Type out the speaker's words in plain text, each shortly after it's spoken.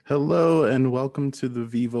Hello and welcome to the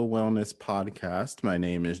Viva Wellness Podcast. My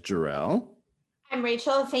name is Jarrell. I'm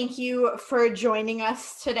Rachel. Thank you for joining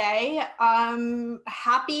us today.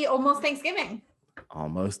 Happy almost Thanksgiving.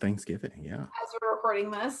 Almost Thanksgiving, yeah. As we're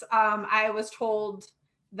recording this, I was told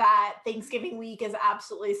that Thanksgiving week is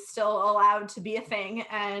absolutely still allowed to be a thing,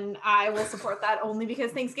 and I will support that only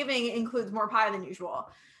because Thanksgiving includes more pie than usual.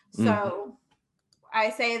 So I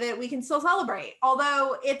say that we can still celebrate,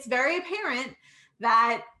 although it's very apparent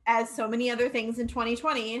that, as so many other things in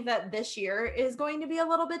 2020, that this year is going to be a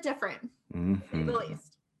little bit different, to say the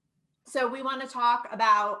least. So we want to talk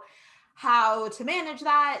about how to manage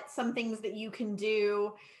that, some things that you can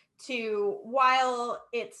do to, while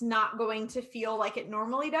it's not going to feel like it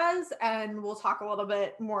normally does, and we'll talk a little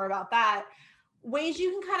bit more about that, ways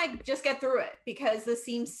you can kind of just get through it, because this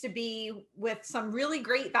seems to be, with some really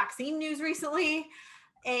great vaccine news recently,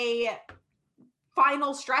 a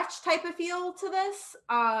final stretch type of feel to this.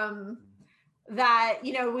 That,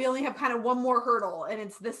 we only have kind of one more hurdle, and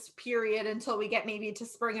it's this period until we get maybe to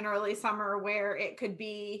spring and early summer where it could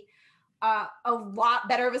be a lot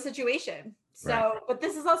better of a situation. So, right. But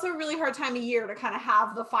this is also a really hard time of year to kind of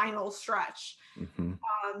have the final stretch,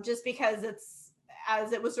 just because it's,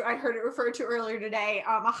 as it was, I heard it referred to earlier today,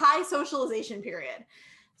 a high socialization period.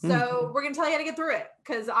 So we're going to tell you how to get through it,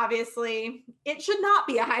 because obviously it should not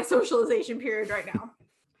be a high socialization period right now.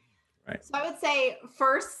 Right. So I would say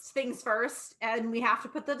first things first, and we have to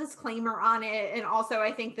put the disclaimer on it. And also,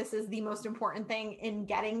 I think this is the most important thing in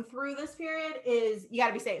getting through this period is you got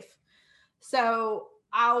to be safe. So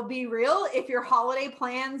I'll be real. If your holiday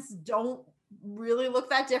plans don't really look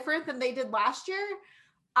that different than they did last year,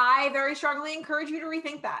 I very strongly encourage you to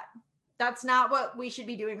rethink that. That's not what we should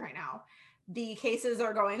be doing right now. The cases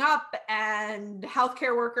are going up, and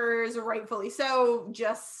healthcare workers, rightfully so,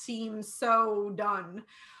 just seem so done.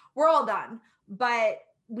 We're all done, but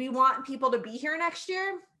we want people to be here next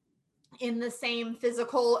year in the same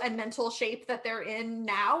physical and mental shape that they're in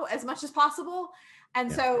now as much as possible.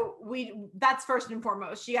 And so that's first and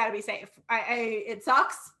foremost. You got to be safe. It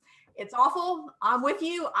sucks. It's awful. I'm with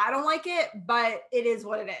you. I don't like it, but it is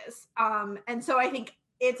what it is. And so I think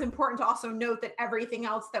it's important to also note that everything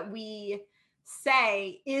else that we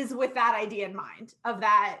say is with that idea in mind, of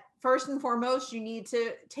that first and foremost, you need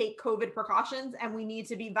to take COVID precautions, and we need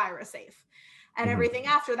to be virus safe. And everything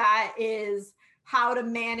after that is how to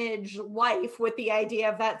manage life with the idea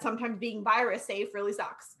of that sometimes being virus safe really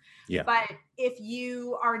sucks. Yeah. But if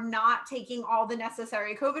you are not taking all the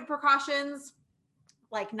necessary COVID precautions,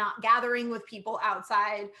 like not gathering with people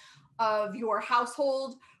outside of your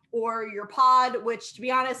household or your pod, which, to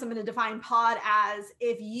be honest, I'm going to define pod as,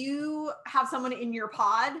 if you have someone in your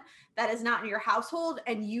pod that is not in your household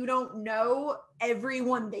and you don't know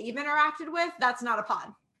everyone they've interacted with, that's not a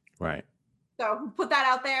pod. Right. So put that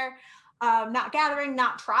out there. Not gathering,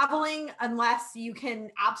 not traveling unless you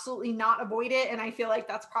can absolutely not avoid it. And I feel like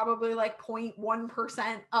that's probably like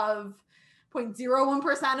 0.1% of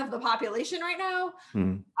 0.01% of the population right now.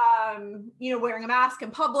 Wearing a mask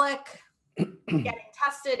in public, getting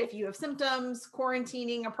tested if you have symptoms,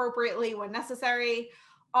 quarantining appropriately when necessary,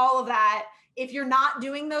 all of that. If you're not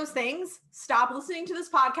doing those things, stop listening to this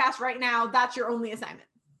podcast right now. That's your only assignment.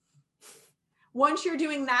 Once you're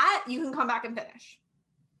doing that, you can come back and finish.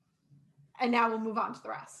 And now we'll move on to the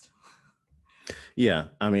rest. Yeah.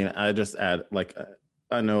 I mean, I just add,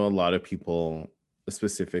 I know a lot of people,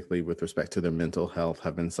 specifically with respect to their mental health,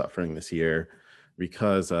 have been suffering this year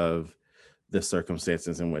because of the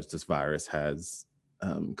circumstances in which this virus has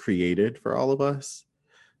created for all of us.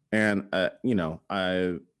 And,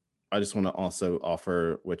 I just want to also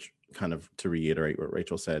offer, which kind of to reiterate what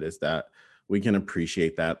Rachel said, is that we can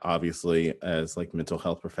appreciate that, obviously, as like mental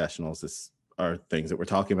health professionals. This are things that we're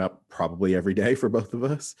talking about probably every day for both of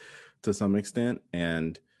us to some extent.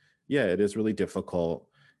 And yeah, it is really difficult.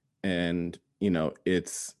 And,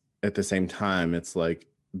 it's at the same time, it's like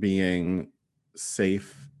being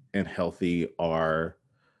safe and healthy are,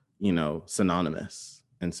 synonymous.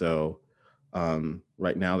 And so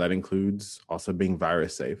right now that includes also being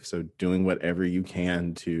virus safe. So doing whatever you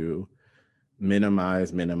can to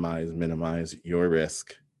minimize your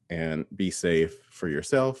risk and be safe for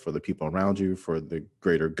yourself, for the people around you, for the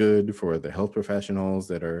greater good, for the health professionals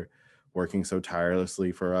that are working so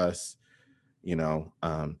tirelessly for us.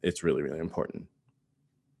 It's really, really important.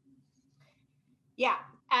 Yeah.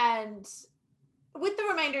 And with the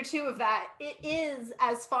reminder too of that, it is,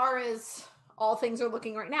 as far as all things are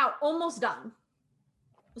looking right now, almost done.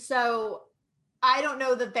 So I don't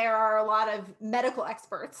know that there are a lot of medical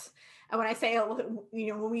experts. And when I say,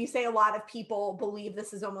 when we say a lot of people believe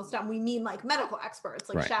this is almost done, we mean like medical experts,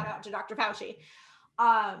 like right. Shout out to Dr. Fauci.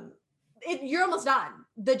 you're almost done.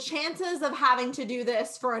 The chances of having to do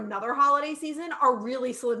this for another holiday season are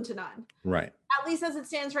really slim to none. Right. At least as it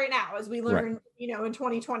stands right now, as we Right. learn, in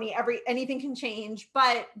 2020, anything can change,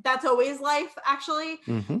 but that's always life, actually.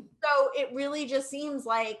 Mm-hmm. So it really just seems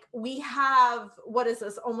like we have, what is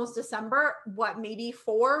this, almost December? What, maybe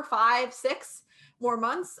 4, 5, 6 more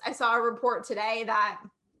months? I saw a report today that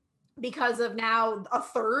because of now a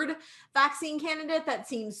third vaccine candidate that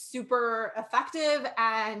seems super effective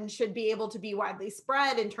and should be able to be widely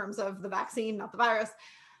spread in terms of the vaccine, not the virus,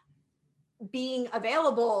 being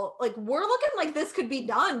available, like we're looking like this could be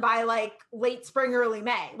done by like late spring, early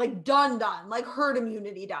May, like done, like herd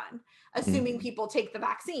immunity done, assuming people take the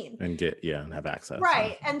vaccine and have access.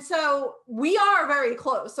 Right. And so we are very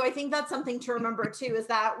close. So I think that's something to remember too, is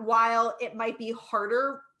that while it might be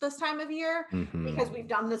harder this time of year because we've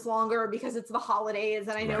done this longer, because it's the holidays,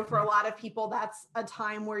 and I know for a lot of people that's a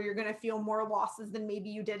time where you're going to feel more losses than maybe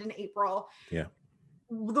you did in April. Yeah.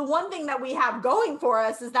 The one thing that we have going for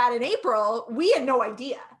us is that in April, we had no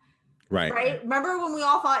idea. Right. Remember when we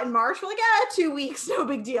all thought in March, we're like, 2 weeks, no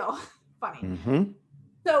big deal. Funny.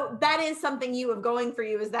 So that is something you have going for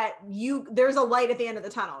you, is that there's a light at the end of the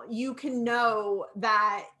tunnel. You can know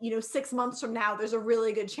that, 6 months from now, there's a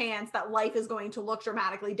really good chance that life is going to look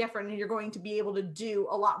dramatically different and you're going to be able to do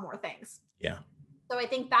a lot more things. Yeah. So I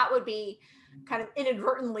think that would be kind of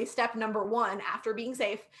inadvertently step number 1 after being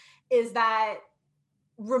safe, is that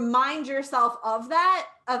remind yourself of that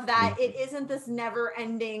it isn't this never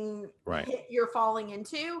ending pit you're falling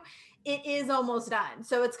into. It is almost done.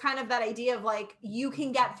 So it's kind of that idea of like, you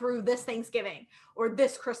can get through this Thanksgiving or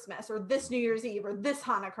this Christmas or this New Year's Eve or this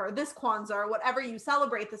Hanukkah or this Kwanzaa or whatever you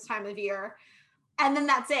celebrate this time of year. And then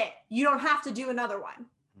that's it. You don't have to do another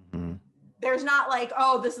one. There's not like,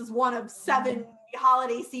 oh, this is one of 7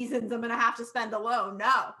 holiday seasons I'm going to have to spend alone.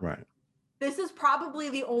 No. Right. This is probably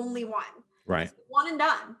the only one. Right. It's one and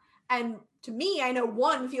done. And to me, I know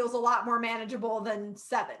 1 feels a lot more manageable than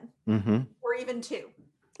 7 or even 2.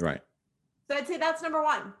 Right. So I'd say that's number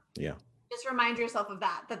 1. Yeah. Just remind yourself of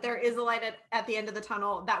that there is a light at the end of the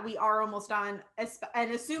tunnel, that we are almost done.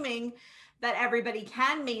 And assuming that everybody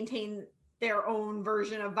can maintain their own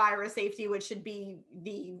version of virus safety, which should be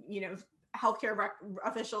the, healthcare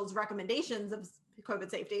officials' recommendations of COVID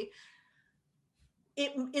safety,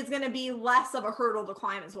 it is going to be less of a hurdle to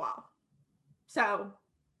climb as well. So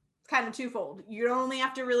it's kind of twofold. You don't only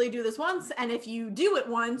have to really do this once. And if you do it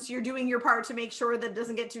once, you're doing your part to make sure that it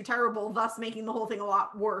doesn't get too terrible, thus making the whole thing a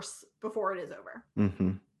lot worse before it is over.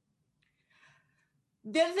 The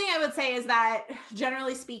other thing I would say is that,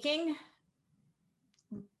 generally speaking,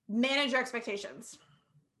 manage your expectations.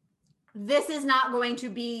 This is not going to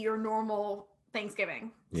be your normal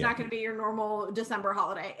Thanksgiving. It's not going to be your normal December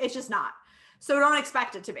holiday. It's just not. So don't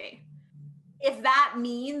expect it to be. If that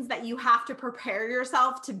means that you have to prepare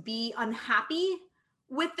yourself to be unhappy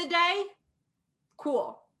with the day,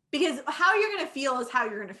 cool. Because how you're going to feel is how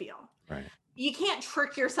you're going to feel. Right. You can't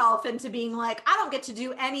trick yourself into being like, I don't get to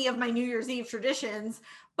do any of my New Year's Eve traditions,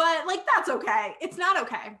 but like, that's okay. It's not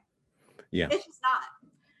okay. Yeah. It's just not.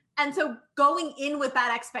 And so going in with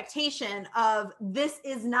that expectation of this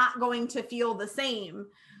is not going to feel the same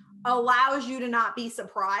allows you to not be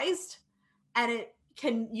surprised, and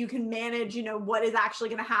you can manage, what is actually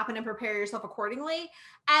going to happen and prepare yourself accordingly.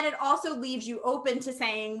 And it also leaves you open to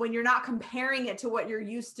saying, when you're not comparing it to what you're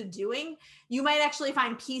used to doing, you might actually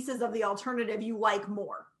find pieces of the alternative you like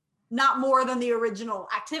more. Not more than the original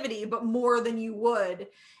activity, but more than you would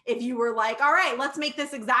if you were like, all right, let's make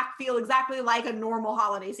this feel exactly like a normal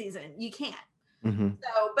holiday season. You can't.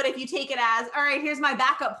 So, but if you take it as, all right, here's my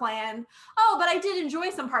backup plan. Oh, but I did enjoy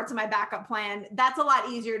some parts of my backup plan. That's a lot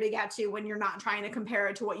easier to get to when you're not trying to compare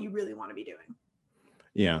it to what you really want to be doing.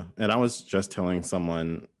 Yeah. And I was just telling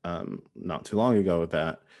someone not too long ago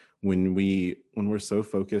that when we're so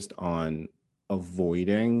focused on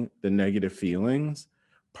avoiding the negative feelings,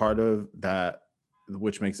 part of that,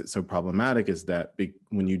 which makes it so problematic, is that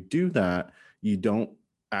when you do that, you don't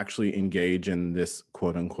actually engage in this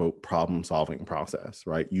quote unquote problem solving process,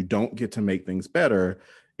 right? You don't get to make things better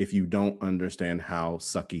if you don't understand how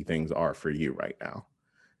sucky things are for you right now.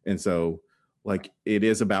 And so like, it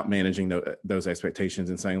is about managing those expectations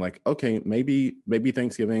and saying like, okay, maybe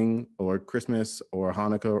Thanksgiving or Christmas or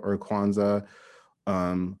Hanukkah or Kwanzaa,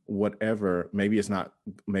 whatever, maybe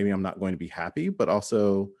I'm not going to be happy, but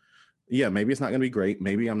also, maybe it's not going to be great.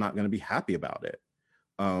 Maybe I'm not going to be happy about it.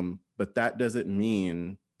 But that doesn't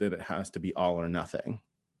mean that it has to be all or nothing,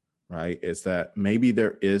 right? It's that maybe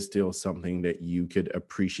there is still something that you could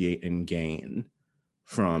appreciate and gain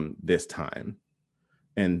from this time.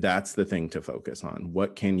 And that's the thing to focus on.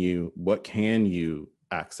 What can you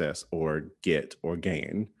access or get or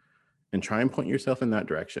gain, and try and point yourself in that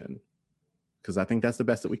direction. Because I think that's the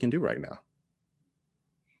best that we can do right now.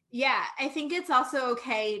 Yeah, I think it's also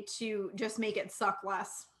okay to just make it suck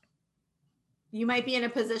less. You might be in a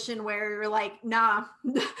position where you're like, nah,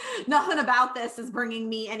 nothing about this is bringing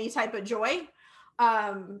me any type of joy.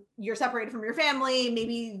 You're separated from your family.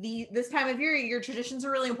 Maybe this time of year, your traditions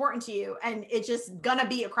are really important to you, and it's just gonna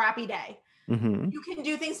be a crappy day. Mm-hmm. You can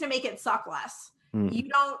do things to make it suck less. Mm. You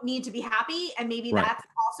don't need to be happy, and maybe Right. that's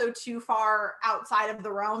also too far outside of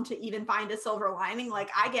the realm to even find a silver lining. Like,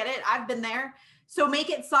 I get it, I've been there. So make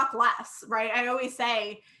it suck less, right? I always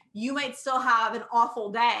say you might still have an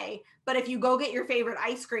awful day, but if you go get your favorite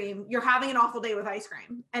ice cream, you're having an awful day with ice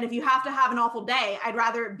cream. And if you have to have an awful day, I'd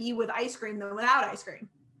rather it be with ice cream than without ice cream.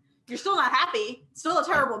 You're still not happy, still a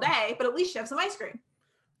terrible day, but at least you have some ice cream.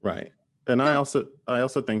 Right. And Yeah. I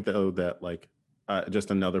also think though that like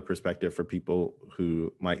just another perspective for people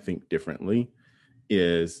who might think differently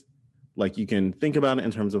is like you can think about it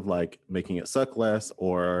in terms of like making it suck less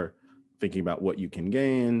or thinking about what you can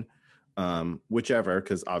gain, whichever,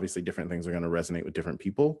 because obviously different things are going to resonate with different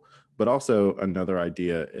people. But also another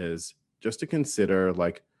idea is just to consider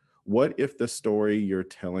like, what if the story you're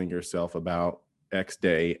telling yourself about X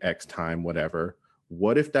day, X time, whatever,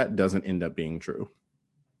 what if that doesn't end up being true?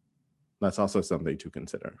 That's also something to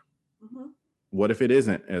consider. Mm-hmm. What if it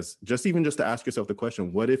isn't as just even just to ask yourself the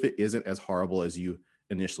question, what if it isn't as horrible as you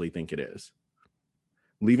initially think it is?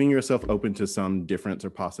 Leaving yourself open to some difference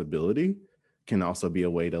or possibility can also be a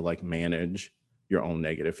way to like manage your own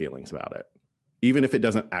negative feelings about it, even if it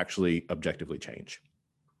doesn't actually objectively change.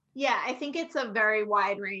 Yeah, I think it's a very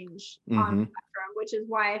wide range on the spectrum, which is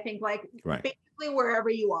why I think like Right. basically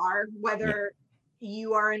wherever you are, Yeah. whether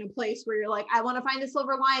you are in a place where you're like, I want to find a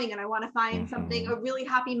silver lining and I want to find something, a really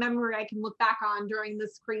happy memory I can look back on during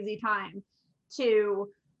this crazy time, to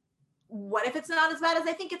what if it's not as bad as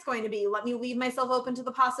I think it's going to be? Let me leave myself open to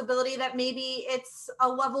the possibility that maybe it's a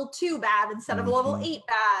level 2 bad instead of a level 8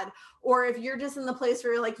 bad. Or if you're just in the place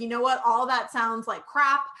where you're like, you know what, all that sounds like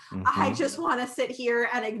crap. I just want to sit here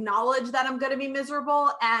and acknowledge that I'm going to be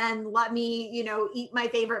miserable and let me, eat my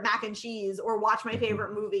favorite mac and cheese or watch my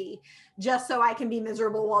favorite movie just so I can be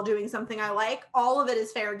miserable while doing something I like. All of it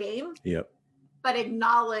is fair game. Yep. But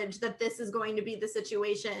acknowledge that this is going to be the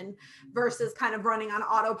situation versus kind of running on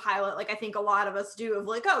autopilot. Like I think a lot of us do, of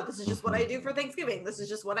like, oh, this is just what I do for Thanksgiving. This is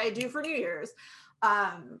just what I do for New Year's.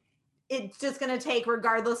 It's just going to take,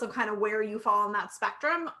 regardless of kind of where you fall on that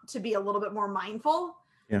spectrum, to be a little bit more mindful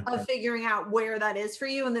of figuring out where that is for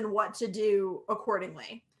you and then what to do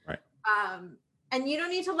accordingly. Right. And you don't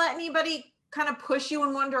need to let anybody kind of push you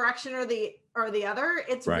in one direction or the other.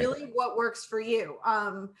 It's really what works for you.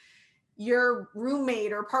 Your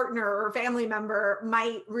roommate or partner or family member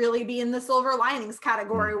might really be in the silver linings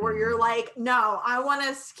category where you're like, no, I want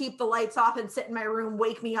to keep the lights off and sit in my room.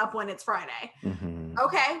 Wake me up when it's Friday.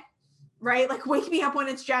 Okay. Right. Like wake me up when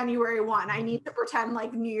it's January 1. I need to pretend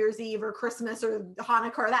like New Year's Eve or Christmas or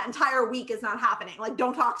Hanukkah or that entire week is not happening. Like,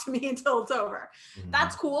 don't talk to me until it's over.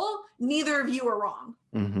 That's cool. Neither of you are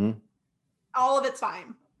wrong. All of it's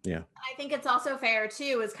fine. Yeah. I think it's also fair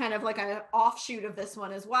too, as kind of like an offshoot of this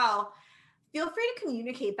one as well. Feel free to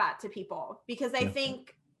communicate that to people, because I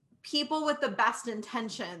think people with the best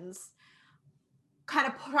intentions kind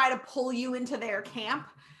of try to pull you into their camp.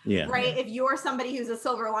 Yeah. Right. If you're somebody who's a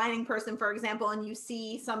silver lining person, for example, and you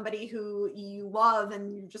see somebody who you love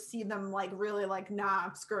and you just see them like really like,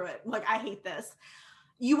 nah, screw it. Like, I hate this.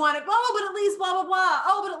 You want to, oh, but at least blah, blah, blah.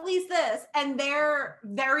 Oh, but at least this. And they're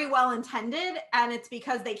very well intended. And it's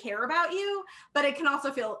because they care about you, but it can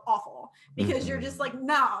also feel awful because you're just like,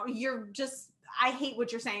 no, I hate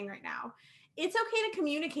what you're saying right now. It's okay to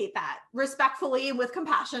communicate that respectfully with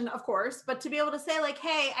compassion, of course, but to be able to say like,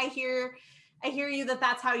 hey, I hear you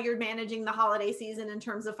that's how you're managing the holiday season in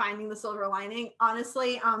terms of finding the silver lining.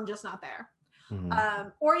 Honestly, I'm just not there.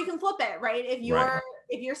 Or you can flip it, right?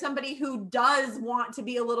 If you're somebody who does want to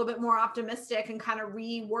be a little bit more optimistic and kind of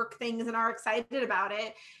rework things and are excited about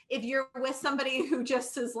it, if you're with somebody who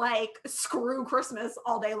just is like, screw Christmas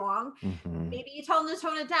all day long, maybe you tell them to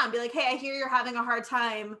tone it down. Be like, hey, I hear you're having a hard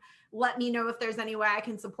time. Let me know if there's any way I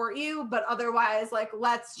can support you. But otherwise, like,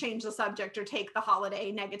 let's change the subject or take the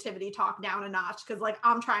holiday negativity talk down a notch. Cause like,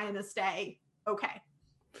 I'm trying to stay okay.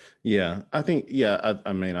 Yeah, I think,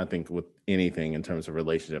 I mean, I think with anything in terms of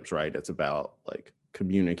relationships, right, it's about like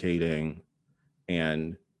communicating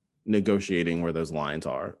and negotiating where those lines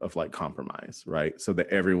are of like compromise, right? So that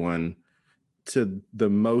everyone, to the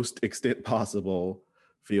most extent possible,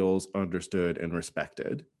 feels understood and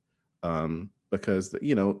respected. Because,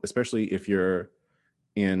 especially if you're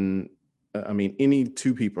in I mean, any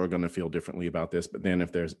two people are going to feel differently about this, but then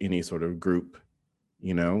if there's any sort of group,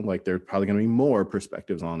 like there's probably going to be more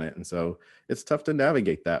perspectives on it. And so it's tough to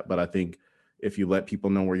navigate that. But I think if you let people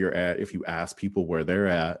know where you're at, if you ask people where they're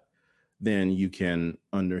at, then you can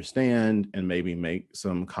understand and maybe make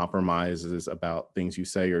some compromises about things you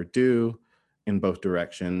say or do in both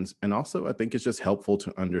directions. And also, I think it's just helpful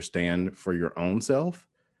to understand for your own self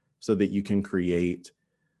so that you can create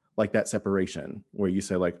like that separation where you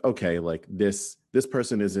say like, okay, like this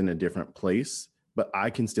person is in a different place, but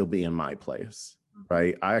I can still be in my place,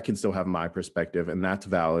 right? I can still have my perspective, and that's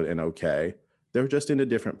valid and okay. They're just in a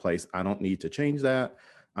different place. I don't need to change that.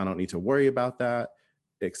 I don't need to worry about that,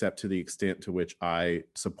 except to the extent to which I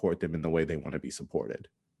support them in the way they want to be supported.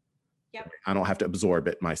 Yep. I don't have to absorb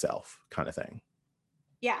it myself, kind of thing.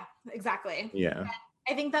 Yeah, exactly. Yeah.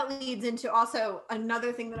 I think that leads into also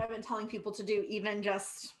another thing that I've been telling people to do, even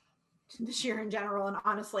just this year in general, and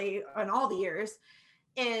honestly, in all the years,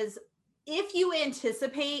 is if you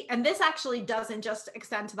anticipate, and this actually doesn't just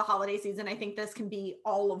extend to the holiday season, I think this can be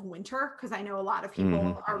all of winter, because I know a lot of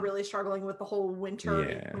people are really struggling with the whole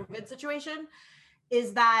winter COVID situation,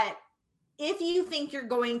 is that if you think you're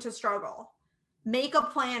going to struggle, make a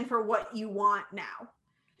plan for what you want now.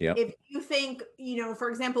 Yep. If you think, for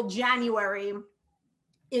example, January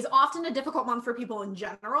is often a difficult month for people in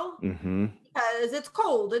general because it's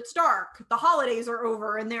cold, it's dark, the holidays are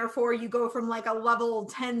over, and therefore you go from like a level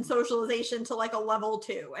 10 socialization to like a level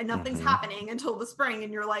 2, and nothing's happening until the spring,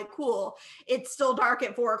 and you're like, cool, it's still dark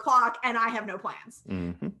at 4:00 and I have no plans.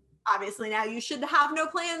 Obviously now you should have no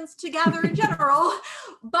plans to gather in general,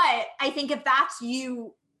 but I think if that's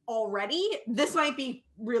you already, this might be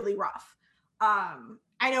really rough.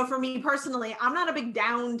 I know for me personally, I'm not a big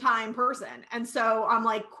downtime person. And so I'm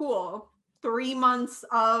like, cool, 3 months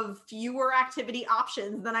of fewer activity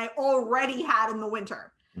options than I already had in the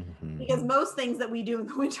winter. Because most things that we do in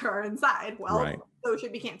the winter are inside. Well, those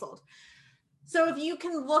should be canceled. So if you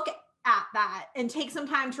can look at that and take some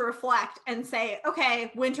time to reflect and say,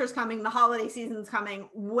 okay, winter's coming, the holiday season's coming,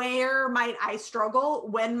 where might I struggle?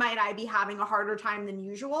 When might I be having a harder time than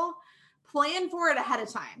usual? Plan for it ahead of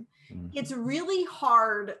time. It's really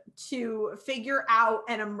hard to figure out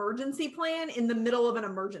an emergency plan in the middle of an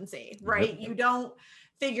emergency, right? You don't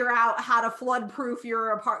figure out how to flood proof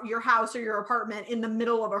your house or your apartment in the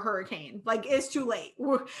middle of a hurricane. Like, it's too late.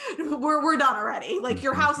 We're done already. Like,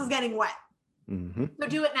 your house is getting wet. So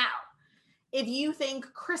do it now. If you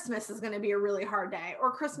think Christmas is going to be a really hard day,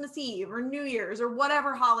 or Christmas Eve, or New Year's, or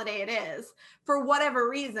whatever holiday it is, for whatever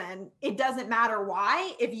reason, it doesn't matter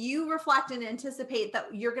why. If you reflect and anticipate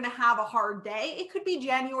that you're going to have a hard day, it could be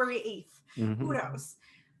January 8th. Who knows?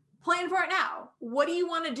 Plan for it now. What do you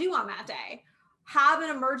want to do on that day? Have an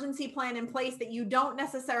emergency plan in place that you don't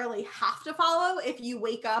necessarily have to follow if you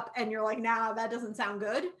wake up and you're like, nah, that doesn't sound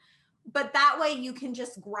good. But that way you can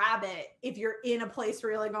just grab it if you're in a place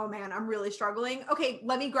where you're like, oh man, I'm really struggling. Okay,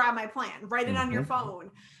 let me grab my plan. Write it on your phone.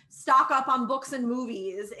 Stock up on books and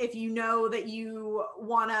movies if you know that you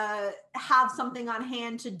want to have something on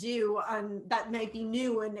hand to do that might be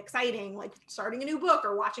new and exciting, like starting a new book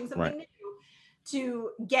or watching something new, to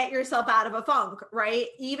get yourself out of a funk, right?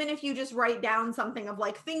 Even if you just write down something of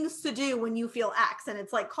like things to do when you feel X, and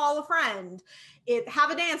it's like call a friend, have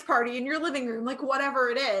a dance party in your living room, like whatever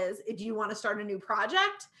it is. If you want to start a new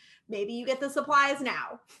project, maybe you get the supplies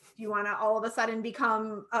now. If you want to all of a sudden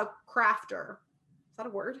become a crafter, is that a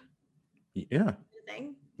word? Yeah.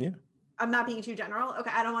 Thing? Yeah. I'm not being too general.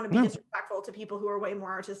 Okay, I don't want to be disrespectful to people who are way more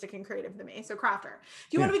artistic and creative than me. So crafter.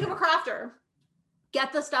 If you want to become a crafter,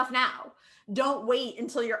 get the stuff now. Don't wait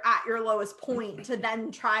until you're at your lowest point to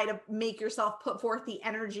then try to make yourself put forth the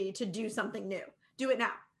energy to do something new. Do it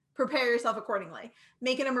now. Prepare yourself accordingly.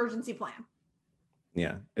 Make an emergency plan.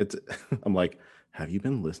 Yeah, I'm like, have you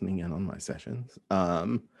been listening in on my sessions?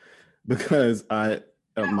 Because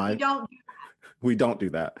we don't do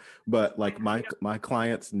that. But like my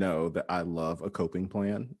clients know that I love a coping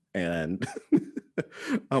plan, and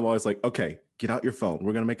I'm always like, okay, get out your phone.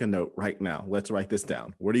 We're gonna make a note right now. Let's write this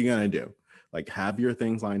down. What are you gonna do? Like, have your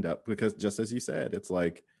things lined up, because just as you said, it's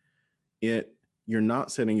like you're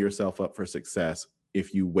not setting yourself up for success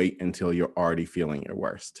if you wait until you're already feeling your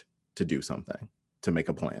worst to do something, to make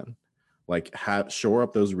a plan. Like, shore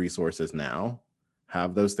up those resources now.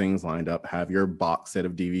 Have those things lined up. Have your box set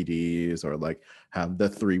of DVDs, or like have the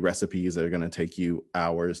 3 recipes that are going to take you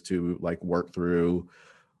hours to like work through,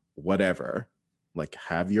 whatever. Like,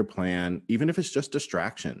 have your plan, even if it's just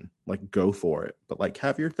distraction, like go for it, but like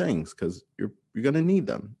have your things, because you're going to need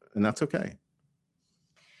them, and that's okay.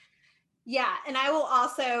 Yeah. And I will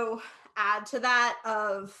also add to that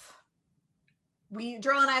of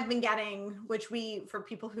Journal and I have been getting, which for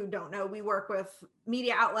people who don't know, we work with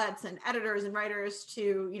media outlets and editors and writers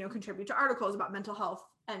to, contribute to articles about mental health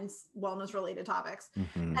and wellness related topics.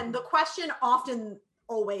 Mm-hmm. And the question often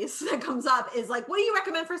always that comes up is like, what do you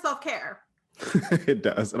recommend for self-care? It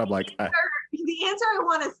does. And I'm like, the answer I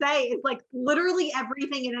want to say is like literally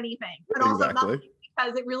everything and anything, but also nothing,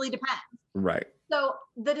 because it really depends. Right. So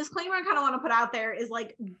the disclaimer I kind of want to put out there is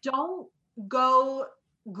like, don't go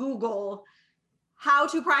Google how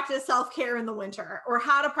to practice self-care in the winter or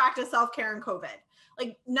how to practice self-care in COVID.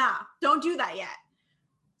 Like, nah, don't do that yet.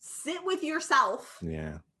 Sit with yourself.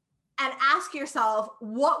 Yeah. And ask yourself,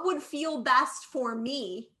 what would feel best for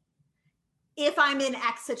me if I'm in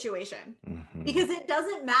X situation? Mm-hmm. Because it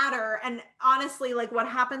doesn't matter. And honestly, like what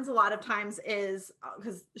happens a lot of times is,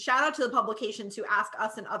 because shout out to the publications who ask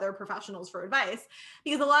us and other professionals for advice,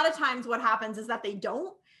 because a lot of times what happens is that they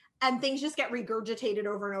don't, and things just get regurgitated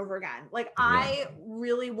over and over again. Like, yeah. I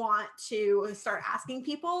really want to start asking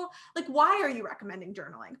people, like, why are you recommending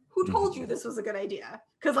journaling? Who told you this was a good idea?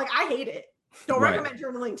 Because like, I hate it. Don't recommend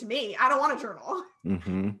journaling to me. I don't want to journal.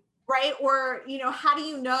 Mm-hmm. Right. Or, how do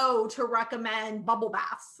you know to recommend bubble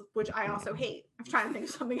baths, which I also hate? I'm trying to think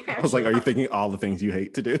of something. I was like, are you thinking all the things you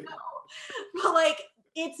hate to do? No. But like,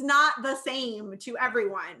 it's not the same to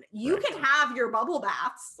everyone. You can have your bubble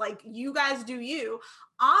baths. Like, you guys do you.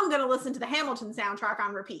 I'm going to listen to the Hamilton soundtrack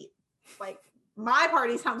on repeat. Like, my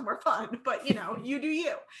party sounds more fun, but you do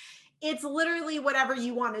you. It's literally whatever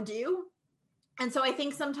you want to do. And so I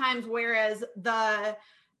think sometimes, whereas the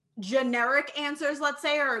generic answers, let's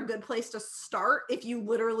say, are a good place to start, if you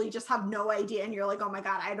literally just have no idea and you're like, oh my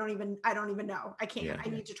God, I don't even know. I can't, I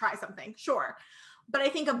need to try something. Sure. But I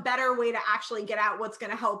think a better way to actually get out what's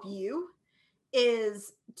going to help you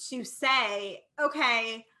is to say,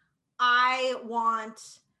 okay, I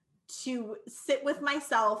want to sit with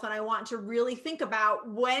myself and I want to really think about,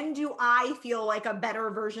 when do I feel like a better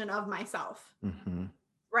version of myself? Mm-hmm.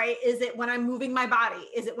 Right? Is it when I'm moving my body?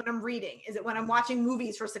 Is it when I'm reading? Is it when I'm watching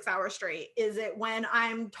movies for 6 hours straight? Is it when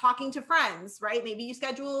I'm talking to friends, right? Maybe you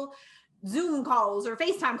schedule Zoom calls or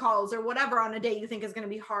FaceTime calls or whatever on a day you think is going to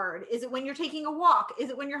be hard. Is it when you're taking a walk? Is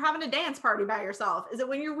it when you're having a dance party by yourself? Is it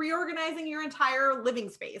when you're reorganizing your entire living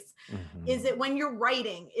space? Mm-hmm. Is it when you're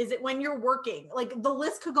writing? Is it when you're working? Like, the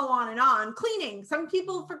list could go on and on. Cleaning. Some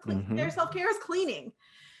people, for their self-care is cleaning.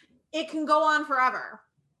 It can go on forever.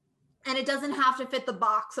 And it doesn't have to fit the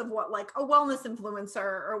box of what like a wellness influencer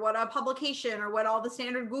or what a publication or what all the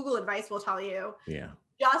standard Google advice will tell you. Yeah.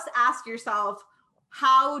 Just ask yourself,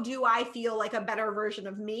 how do I feel like a better version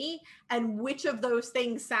of me? And which of those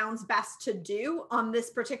things sounds best to do on this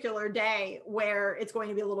particular day where it's going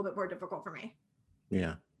to be a little bit more difficult for me?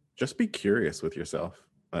 Yeah. Just be curious with yourself,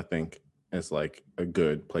 I think, is like a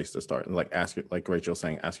good place to start. And like, like Rachel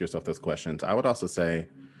saying, ask yourself those questions. I would also say,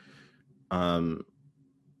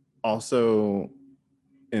 also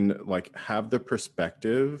like have the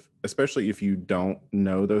perspective, especially if you don't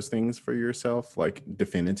know those things for yourself, like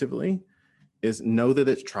definitively, is know that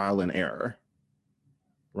it's trial and error,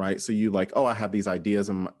 right? So you like, oh, I have these ideas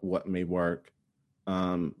and what may work.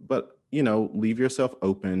 But leave yourself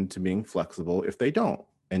open to being flexible if they don't,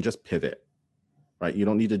 and just pivot, right? You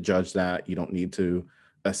don't need to judge that. You don't need to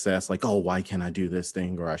assess like, oh, why can't I do this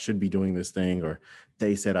thing? Or I should be doing this thing, or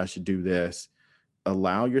they said I should do this.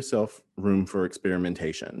 Allow yourself room for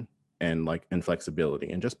experimentation and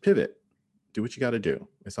flexibility, and just pivot. Do what you got to do.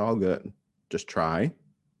 It's all good. Just try. Right.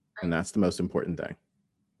 And that's the most important thing.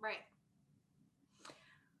 Right.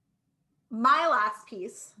 My last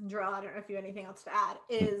piece, Jarrell, I don't know if you have anything else to add,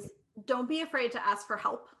 is don't be afraid to ask for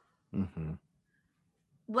help. Mm-hmm.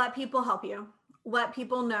 Let people help you. Let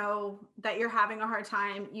people know that you're having a hard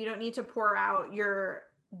time. You don't need to pour out your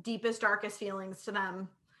deepest, darkest feelings to them,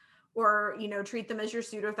 or, treat them as your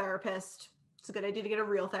pseudo therapist. It's a good idea to get a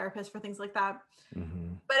real therapist for things like that.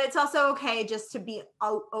 Mm-hmm. But it's also okay just to be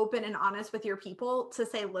open and honest with your people, to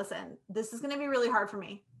say, listen, this is going to be really hard for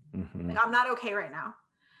me. Mm-hmm. Like, I'm not okay right now.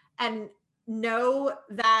 And know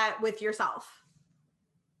that with yourself,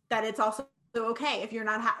 that it's also okay if you're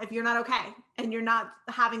not okay and you're not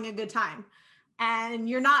having a good time and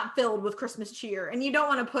you're not filled with Christmas cheer and you don't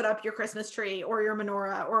want to put up your Christmas tree or your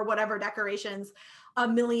menorah or whatever decorations a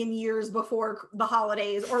million years before the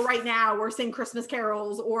holidays, or right now, or sing Christmas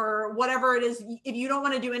carols or whatever it is. If you don't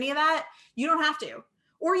want to do any of that, you don't have to,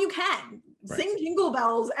 or you can sing jingle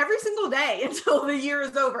bells every single day until the year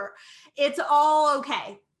is over. It's all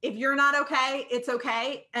okay. If you're not okay, it's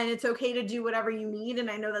okay. And it's okay to do whatever you need. And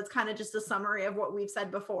I know that's kind of just a summary of what we've said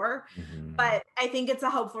before, but I think it's a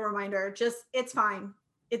helpful reminder. Just, it's fine.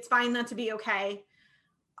 It's fine not to be okay.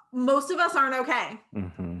 Most of us aren't okay.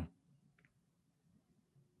 Mm-hmm.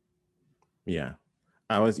 Yeah.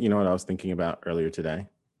 You know what I was thinking about earlier today?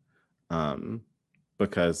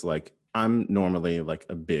 Because like I'm normally like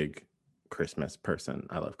a big Christmas person.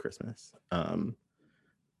 I love Christmas.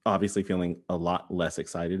 Obviously feeling a lot less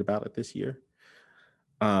excited about it this year.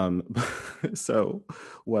 Um, so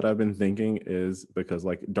what I've been thinking is, because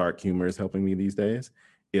like dark humor is helping me these days,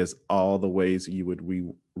 is all the ways you would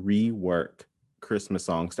rework Christmas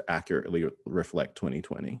songs to accurately reflect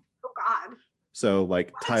 2020. Oh God. So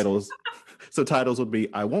like What? titles, so titles would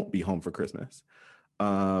be "I Won't Be Home for Christmas,"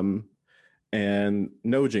 um, and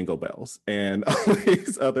 "No Jingle Bells," and all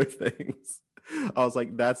these other things. I was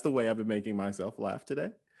like, that's the way I've been making myself laugh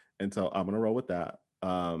today, and so I'm gonna roll with that.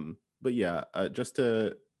 But yeah, just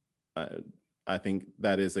to, uh, I think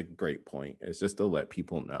that is a great point. It's just to let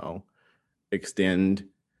people know, extend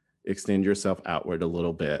yourself outward a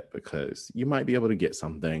little bit, because you might be able to get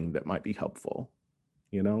something that might be helpful,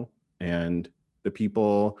 you know? And the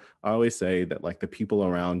people, I always say that like the people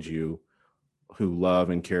around you who love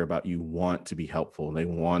and care about you want to be helpful. They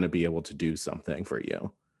want to be able to do something for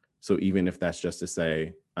you. So even if that's just to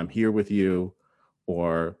say, I'm here with you,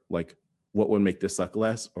 or like, what would make this suck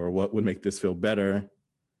less, or what would make this feel better,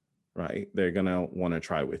 right? They're going to want to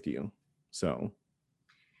try with you. So,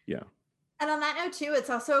 yeah. And on that note too, it's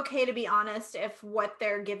also okay to be honest if what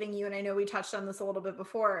they're giving you, and I know we touched on this a little bit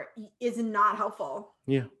before, is not helpful.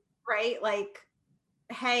 Yeah. Right? Like,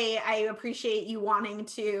 hey, I appreciate you wanting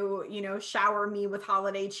to, shower me with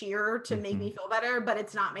holiday cheer to make me feel better, but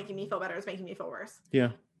it's not making me feel better. It's making me feel worse.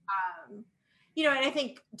 Yeah. And I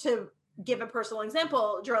think, to give a personal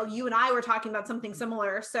example, Jarrell, you and I were talking about something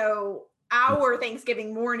similar. So our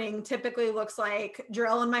Thanksgiving morning typically looks like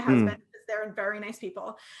Jarrell and my husband, because they're very nice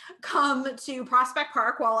people, come to Prospect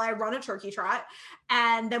Park while I run a turkey trot.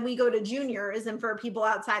 And then we go to Junior's. And for people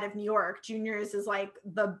outside of New York, Junior's is like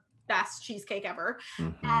the best cheesecake ever.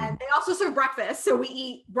 And they also serve breakfast. So we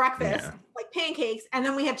eat breakfast, like pancakes, and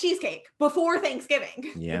then we have cheesecake before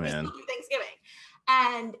Thanksgiving. Yeah, we man. still do Thanksgiving.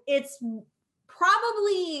 And it's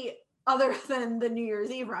probably, other than the New Year's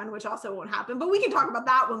Eve run, which also won't happen, but we can talk about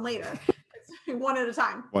that one later. One at a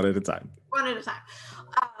time.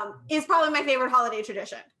 Is probably my favorite holiday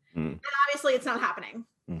tradition. And obviously it's not happening.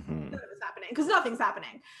 It's happening because nothing's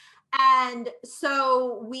happening. And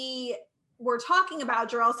so we were talking about,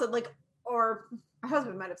 Jarrell said, like, or my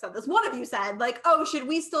husband might have said this, one of you said, like, oh, should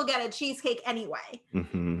we still get a cheesecake anyway?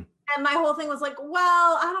 And my whole thing was like,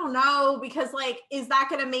 well, I don't know, because like, is that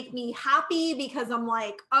going to make me happy? Because I'm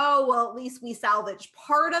like, oh, well, at least we salvage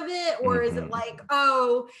part of it. Or is it like,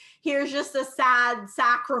 oh, here's just a sad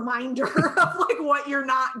sack reminder of like what you're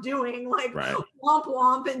not doing, like womp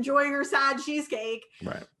womp, enjoy your sad cheesecake.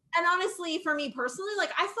 Right. And honestly, for me personally,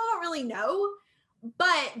 like, I still don't really know,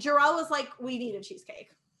 but Jarrell was like, we need a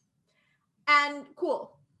cheesecake. And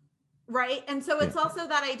cool. Right. And so it's also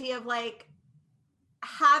that idea of like,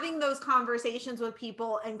 having those conversations with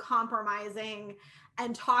people and compromising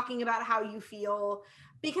and talking about how you feel.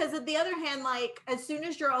 Because at the other hand, like, as soon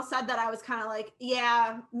as Jarrell said that, I was kind of like,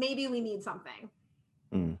 yeah, maybe we need something.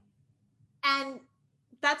 And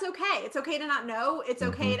that's okay. It's okay to not know. It's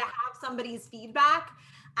okay to have somebody's feedback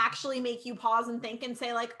actually make you pause and think and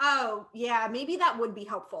say like, oh yeah, maybe that would be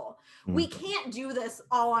helpful. We can't do this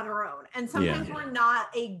all on our own. And sometimes we're not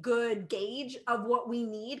a good gauge of what we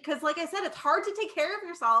need. Because like I said, it's hard to take care of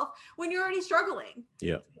yourself when you're already struggling.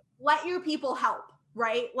 Let your people help,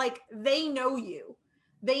 right? Like, they know you.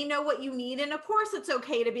 They know what you need. And of course it's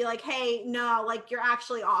okay to be like, hey, no, like, you're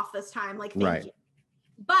actually off this time. Like, thank you.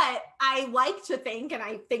 But I like to think, and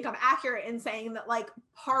I think I'm accurate in saying that, like,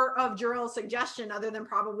 part of Jarrell's suggestion, other than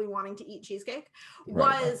probably wanting to eat cheesecake,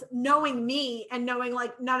 was knowing me and knowing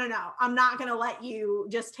like, no, I'm not going to let you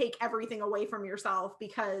just take everything away from yourself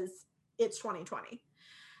because it's 2020.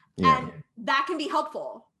 And that can be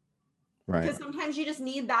helpful. Because sometimes you just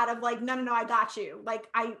need that of like, no, I got you. Like,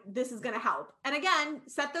 this is going to help. And again,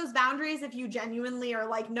 set those boundaries if you genuinely are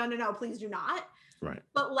like, no, please do not.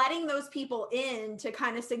 But letting those people in to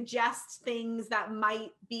kind of suggest things that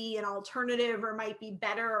might be an alternative or might be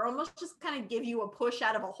better, or almost just kind of give you a push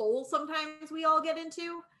out of a hole sometimes we all get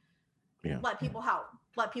into. Let people help.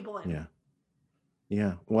 Let people in.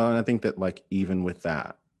 Yeah. Well, and I think that like, even with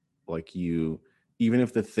that, like, even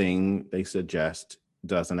if the thing they suggest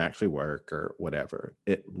doesn't actually work or whatever,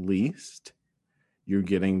 at least you're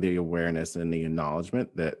getting the awareness and the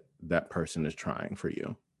acknowledgement that that person is trying for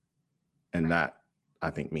you. And that, I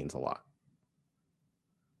think, means a lot.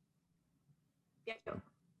 Yeah,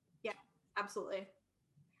 absolutely.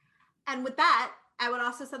 And with that, I would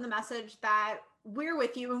also send the message that we're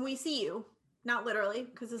with you and we see you. Not literally,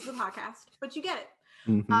 because this is a podcast, but you get it.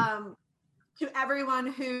 to everyone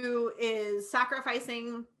who is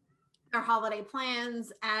sacrificing their holiday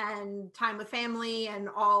plans and time with family and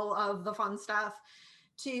all of the fun stuff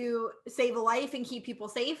to save a life and keep people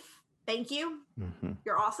safe. Thank you. Mhm.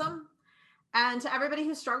 You're awesome. And to everybody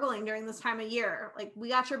who's struggling during this time of year, like, we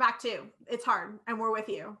got your back too. It's hard and we're with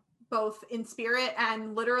you, both in spirit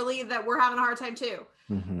and literally that we're having a hard time too.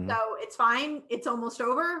 Mhm. So it's fine. It's almost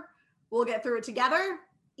over. We'll get through it together.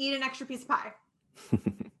 Eat an extra piece of pie.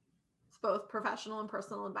 It's both professional and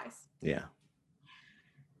personal advice. Yeah.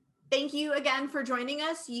 Thank you again for joining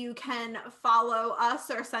us. You can follow us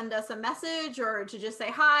or send us a message or to just say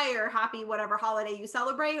hi or happy whatever holiday you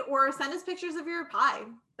celebrate, or send us pictures of your pie.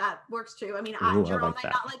 That works too. I mean, Ooh, I Gerald like might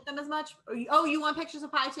that. not like them as much. Oh, you want pictures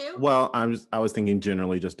of pie too? Well, I was thinking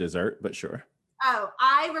generally just dessert, but sure. Oh,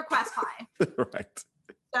 I request pie. Right.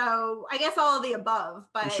 So I guess all of the above,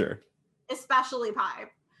 but Sure. especially pie.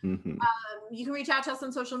 Mhm. You can reach out to us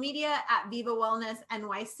on social media at Viva Wellness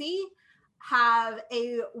NYC. Have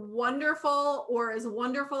a wonderful, or as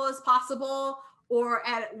wonderful as possible, or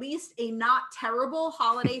at least a not terrible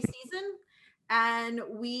holiday season. And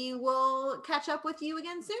we will catch up with you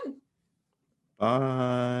again soon.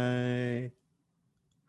 Bye.